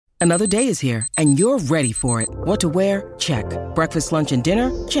Another day is here, and you're ready for it. What to wear? Check. Breakfast, lunch, and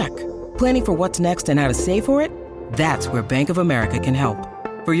dinner? Check. Planning for what's next and how to save for it? That's where Bank of America can help.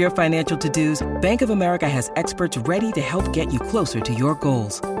 For your financial to-dos, Bank of America has experts ready to help get you closer to your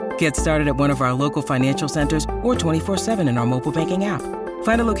goals. Get started at one of our local financial centers or 24/7 in our mobile banking app.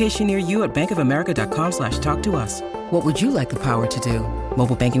 Find a location near you at bankofamerica.com/talktous. What would you like the power to do?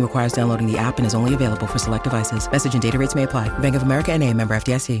 Mobile banking requires downloading the app and is only available for select devices. Message and data rates may apply. Bank of America N.A., member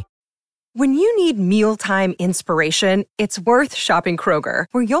FDIC. When you need mealtime inspiration, it's worth shopping Kroger,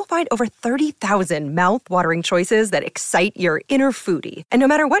 where you'll find over 30,000 mouth-watering choices that excite your inner foodie. And no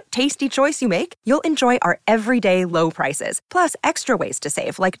matter what tasty choice you make, you'll enjoy our everyday low prices, plus extra ways to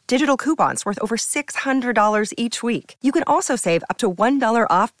save, like digital coupons worth over $600 each week. You can also save up to $1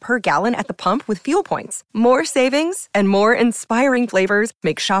 off per gallon at the pump with fuel points. More savings and more inspiring flavors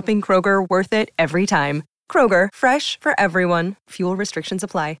make shopping Kroger worth it every time. Kroger, fresh for everyone. Fuel restrictions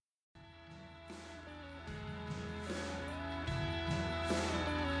apply.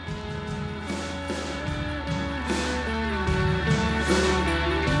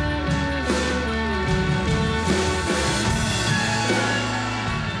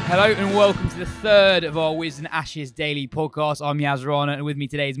 Hello and welcome to the third of our Wiz and Ashes daily podcast. I'm Yaz Rana and with me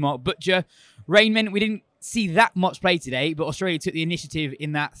today is Mark Butcher. Rain meant we didn't see that much play today, but Australia took the initiative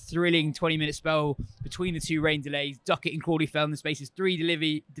in that thrilling 20-minute spell between the two rain delays. Duckett and Crawley fell in the space of three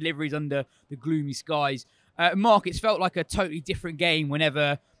deliveries under the gloomy skies. Mark, it's felt like a totally different game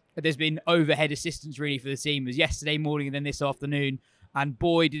whenever there's been overhead assistance really for the team. It was yesterday morning and then this afternoon, and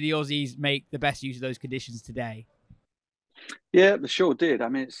boy did the Aussies make the best use of those conditions today. Yeah, they sure did. I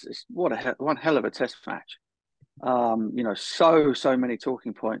mean, it's one hell of a test match. So many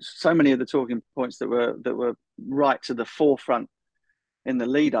talking points. So many of the talking points that were right to the forefront in the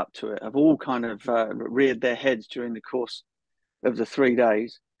lead up to it have all kind of reared their heads during the course of the 3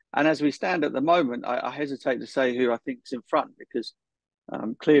 days. And as we stand at the moment, I hesitate to say who I think is in front because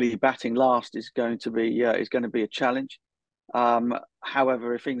clearly batting last is going to be a challenge.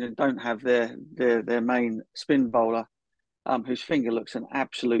 However, if England don't have their main spin bowler, whose finger looks an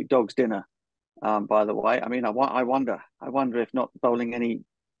absolute dog's dinner, by the way. I mean, I wonder if not bowling any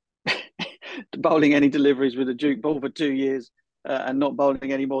deliveries with a Duke ball for 2 years and not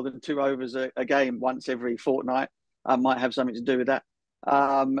bowling any more than 2 overs a game once every fortnight might have something to do with that.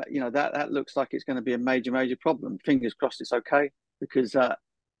 That looks like it's going to be a major problem. Fingers crossed it's okay because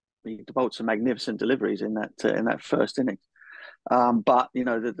we bowled some magnificent deliveries in that first innings. But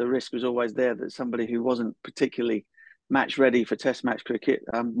the risk was always there that somebody who wasn't particularly match ready for test match cricket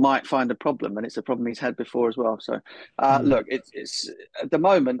might find a problem, and it's a problem he's had before as well. So look, it's at the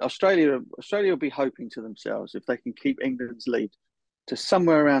moment Australia will be hoping to themselves if they can keep England's lead to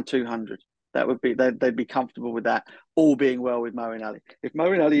somewhere around 200. That would be they'd be comfortable with that, all being well with Moeen Ali. If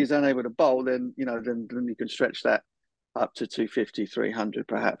Moeen Ali is unable to bowl, then then you can stretch that up to 250, 300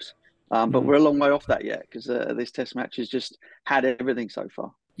 perhaps. But we're a long way off that yet because this test match has just had everything so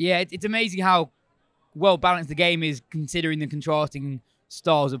far. Yeah, it's amazing how well balanced the game is considering the contrasting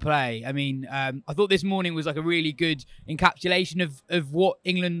styles of play. I mean, I thought this morning was like a really good encapsulation of what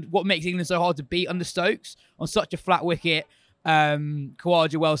makes England so hard to beat under Stokes on such a flat wicket.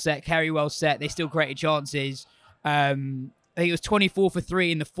 Khawaja well set, Kerry well set. They still created chances. I think it was 24 for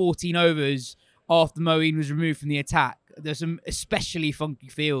 3 in the 14 overs after Moeen was removed from the attack. There's some especially funky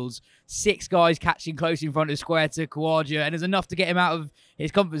fields. 6 guys catching close in front of square to Khawaja, and there's enough to get him out of his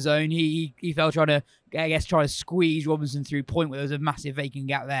comfort zone. He fell trying to squeeze Robinson through point where there was a massive vacant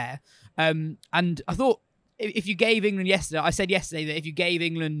gap there. And I thought if you gave England I said yesterday that if you gave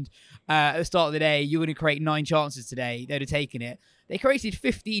England at the start of the day, you're going to create 9 chances today, they'd have taken it. They created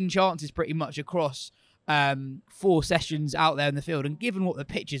 15 chances pretty much across 4 sessions out there in the field. And given what the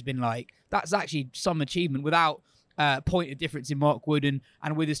pitch has been like, that's actually some achievement without point of difference in Mark Wood and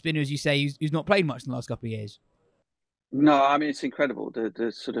with a spinner, as you say, who's not played much in the last couple of years. No, I mean, it's incredible.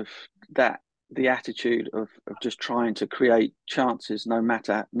 The sort of the attitude of just trying to create chances no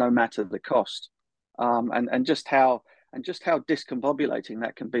matter the cost. And just how discombobulating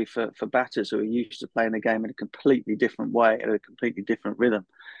that can be for batters who are used to playing the game in a completely different way, at a completely different rhythm,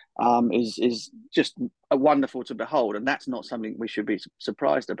 is just wonderful to behold. And that's not something we should be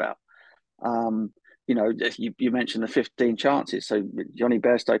surprised about. You mentioned the 15 chances. So Johnny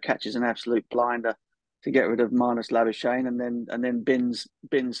Bairstow catches an absolute blinder to get rid of Marnus Labuschagne, and then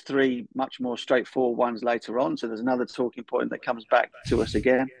bins 3 much more straightforward ones later on. So there's another talking point that comes back to us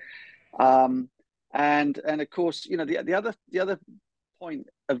again. And of course, the other point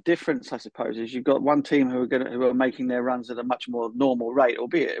of difference, I suppose, is you've got one team who are making their runs at a much more normal rate,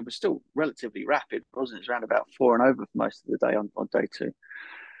 albeit it was still relatively rapid, wasn't it? It was around about 4 and over for most of the day on day 2.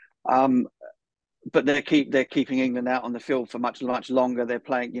 Um, but they're keeping England out on the field for much longer. They're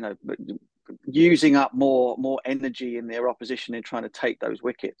playing, using up more energy in their opposition in trying to take those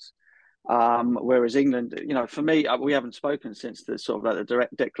wickets. Whereas England, for me, we haven't spoken since the sort of like the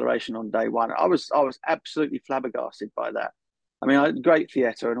direct declaration on day one. I was absolutely flabbergasted by that. I mean, great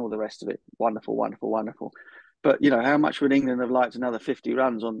theatre and all the rest of it. Wonderful, wonderful, wonderful. But how much would England have liked another 50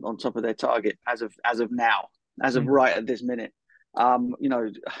 runs on top of their target as of now, as of right at this minute?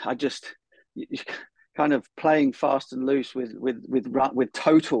 I just kind of playing fast and loose with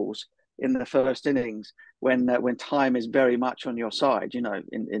totals in the first innings when time is very much on your side.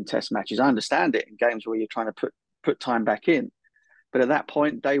 In Test matches, I understand it in games where you're trying to put time back in, but at that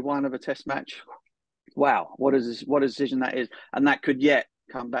point, day one of a Test match, wow, what a decision that is, and that could yet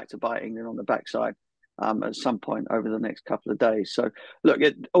come back to bite England on the backside at some point over the next couple of days. So, look,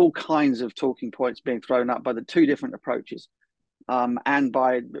 all kinds of talking points being thrown up by the two different approaches, and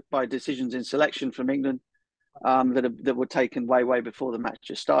by decisions in selection from England that were taken way before the match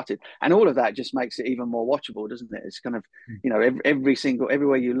just started, and all of that just makes it even more watchable, doesn't it? It's kind of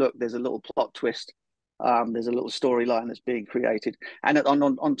everywhere you look, there's a little plot twist. There's a little storyline that's being created, and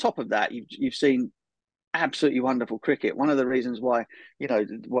on top of that, you've seen absolutely wonderful cricket. One of the reasons why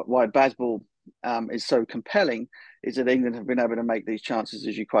Bazball is so compelling is that England have been able to make these chances,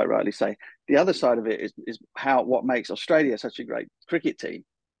 as you quite rightly say. The other side of it is what makes Australia such a great cricket team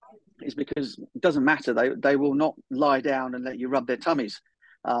is because it doesn't matter. They will not lie down and let you rub their tummies,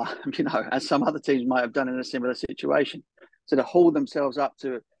 as some other teams might have done in a similar situation. So to haul themselves up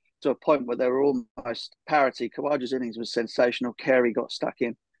to a point where they were almost parity. Khawaja's innings was sensational. Carey got stuck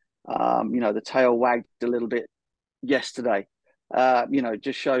in. The tail wagged a little bit yesterday.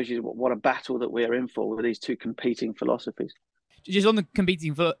 Just shows you what a battle that we're in for with these two competing philosophies. Just on the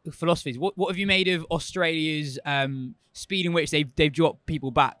competing philosophies, what have you made of Australia's speed in which they've dropped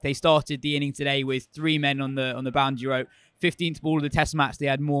people back? They started the inning today with 3 men on the boundary rope. 15th ball of the Test match, they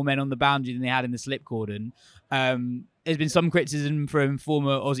had more men on the boundary than they had in the slip cordon. There's been some criticism from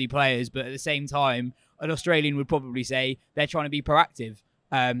former Aussie players, but at the same time, an Australian would probably say they're trying to be proactive.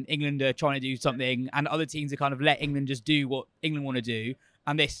 England are trying to do something, and other teams are kind of let England just do what England want to do,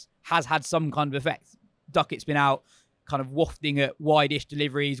 and this has had some kind of effect. Duckett's been out, kind of wafting at wide-ish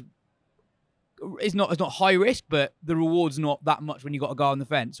deliveries. It's not high risk, but the reward's not that much when you got a guy on the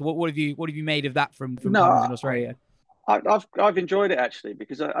fence. So what have you made of that from Cummins in Australia? I've enjoyed it actually,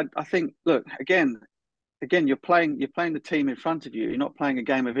 because I think, look, again you're playing the team in front of you. You're not playing a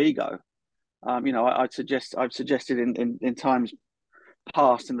game of ego. I've suggested in times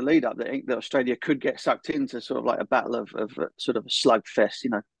past in the lead up that Australia could get sucked into sort of like a battle of sort of a slugfest,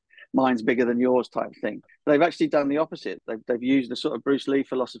 mine's bigger than yours type thing. But they've actually done the opposite. They've used the sort of Bruce Lee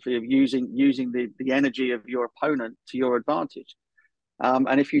philosophy of using the energy of your opponent to your advantage.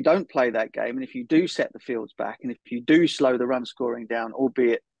 And if you don't play that game, and if you do set the fields back, and if you do slow the run scoring down,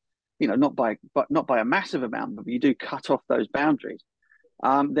 albeit not by a massive amount, but you do cut off those boundaries,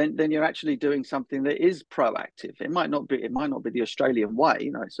 then you're actually doing something that is proactive. It might not be the Australian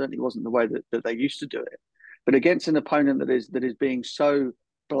way. It certainly wasn't the way that they used to do it. But against an opponent that is being so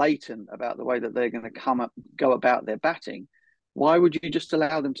blatant about the way that they're going to go about their batting, why would you just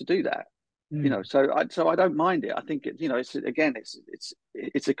allow them to do that? So I don't mind it. I think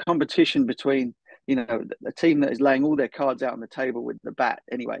it's a competition between a team that is laying all their cards out on the table with the bat.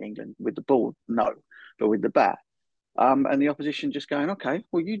 Anyway, England with the ball, no, but with the bat. And the opposition just going, okay,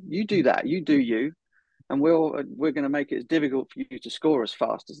 well, you do that, you do you, and we're going to make it as difficult for you to score as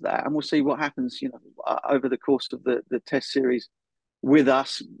fast as that, and we'll see what happens, over the course of the Test series with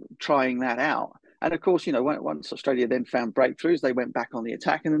us trying that out. And of course, once Australia then found breakthroughs, they went back on the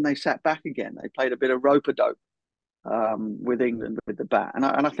attack, and then they sat back again. They played a bit of rope-a-dope with England with the bat, and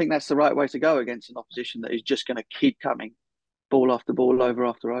I think that's the right way to go against an opposition that is just going to keep coming ball after ball, over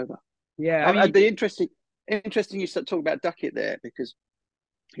after over. Yeah, I mean, the interesting you talk about Duckett there, because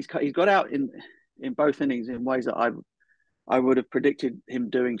he's got out in both innings in ways that I would have predicted him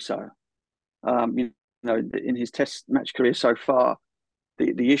doing so. In his Test match career so far,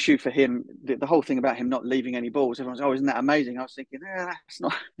 the issue for him, the whole thing about him not leaving any balls, everyone's, oh, isn't that amazing? I was thinking, that's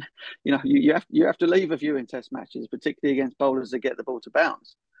not. You have to leave a few in Test matches, particularly against bowlers that get the ball to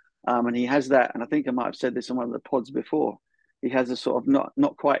bounce. And he has that, and I think I might have said this in one of the pods before. He has a sort of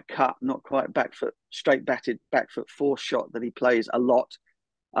not quite cut, not quite straight batted back foot force shot that he plays a lot,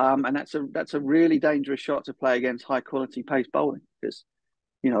 and that's a really dangerous shot to play against high quality pace bowling, because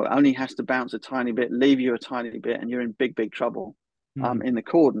only has to bounce a tiny bit, leave you a tiny bit, and you're in big trouble in the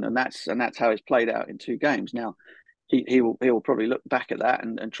cordon, and that's how it's played out in 2 games. Now he will probably look back at that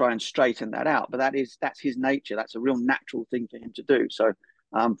and try and straighten that out, but that's his nature. That's a real natural thing for him to do. So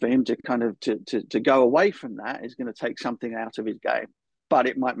For him to kind of to go away from that is going to take something out of his game, but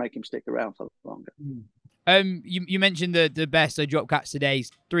it might make him stick around for longer. You mentioned the Bairstow drop catch today,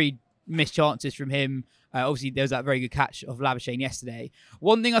 3 missed chances from him. Obviously, there was that very good catch of Labuschagne yesterday.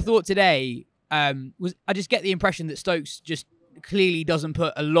 One thing I thought today was I just get the impression that Stokes just clearly doesn't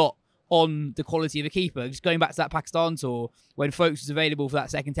put a lot on the quality of a keeper. Just going back to that Pakistan tour, when Folkes was available for that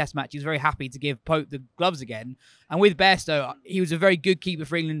second test match, he was very happy to give Pope the gloves again. And with Bairstow, he was a very good keeper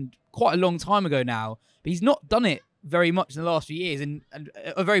for England quite a long time ago now, but he's not done it very much in the last few years. And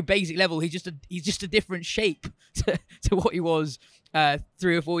at a very basic level, he's just a different shape to what he was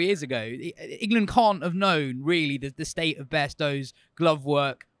 3 or 4 years ago. England can't have known really the state of Bairstow's glove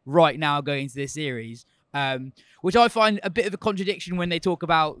work right now going into this series. Which I find a bit of a contradiction when they talk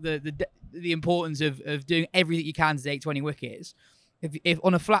about the importance of doing everything you can to take 20 wickets. If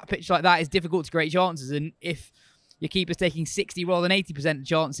on a flat pitch like that, it's difficult to create chances, and if your keeper's taking 60 rather than 80% of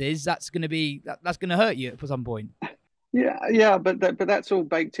chances, that's going to hurt you at some point. Yeah, but that's all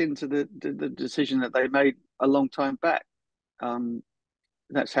baked into the decision that they made a long time back.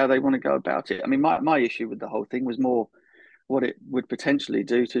 That's how they want to go about it. I mean, my issue with the whole thing was more what it would potentially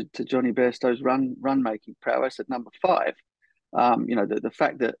do to Johnny Bairstow's run making prowess at number 5. The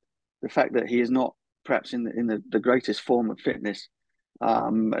fact that he is not perhaps in the greatest form of fitness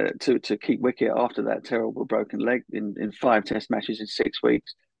to keep wicket after that terrible broken leg in 5 test matches in 6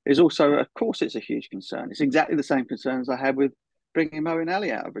 weeks is also, of course, it's a huge concern. It's exactly the same concerns I had with bringing Moeen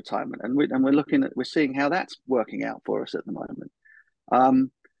Ali out of retirement, and we're seeing how that's working out for us at the moment.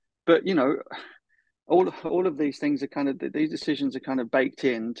 But all of these things are these decisions are kind of baked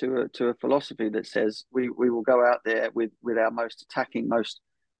into a philosophy that says we will go out there with our most attacking, most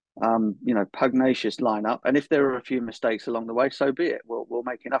pugnacious lineup, and if there are a few mistakes along the way, so be it. We'll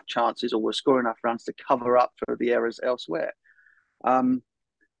make enough chances, or we'll score enough runs to cover up for the errors elsewhere. And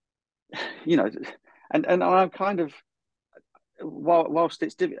I'm kind of, whilst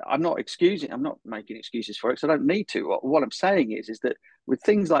it's difficult, I'm not making excuses for it, because I don't need to. What I'm saying is that with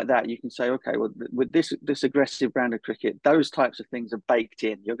things like that, you can say, okay, well, with this aggressive brand of cricket, those types of things are baked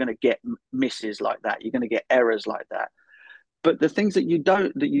in. You're going to get misses like that. You're going to get errors like that. But the things that you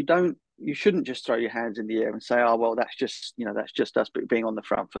shouldn't just throw your hands in the air and say, oh, well, that's just us being on the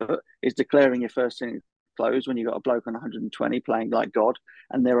front foot, is declaring your first innings closed when you've got a bloke on 120 playing like God,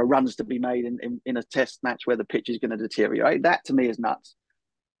 and there are runs to be made in a test match where the pitch is going to deteriorate. That to me is nuts.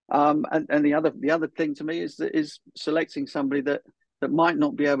 And the other thing to me is selecting somebody that might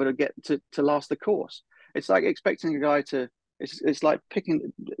not be able to get to last the course. It's like expecting a guy it's like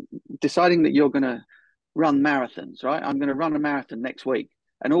deciding that you're going to run marathons, right? I'm going to run a marathon next week,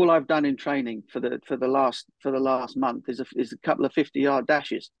 and all I've done in training for the last month is a couple of 50-yard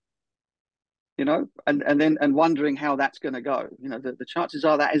dashes. And wondering how that's going to go. The chances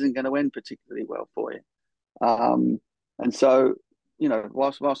are that isn't going to end particularly well for you. And so,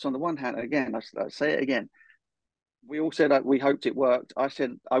 whilst on the one hand, again, I say it again, we all said we hoped it worked. I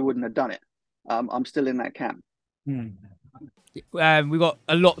said I wouldn't have done it. I'm still in that camp. We've got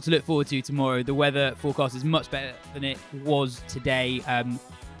a lot to look forward to tomorrow. The weather forecast is much better than it was today.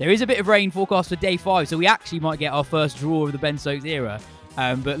 There is a bit of rain forecast for day 5, so we actually might get our first draw of the Ben Stokes era.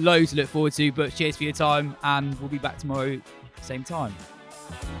 But loads to look forward to. But cheers for your time, and we'll be back tomorrow, same time.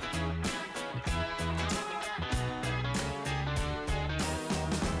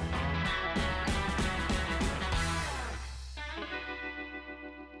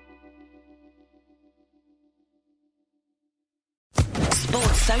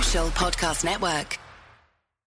 Sports Social Podcast Network.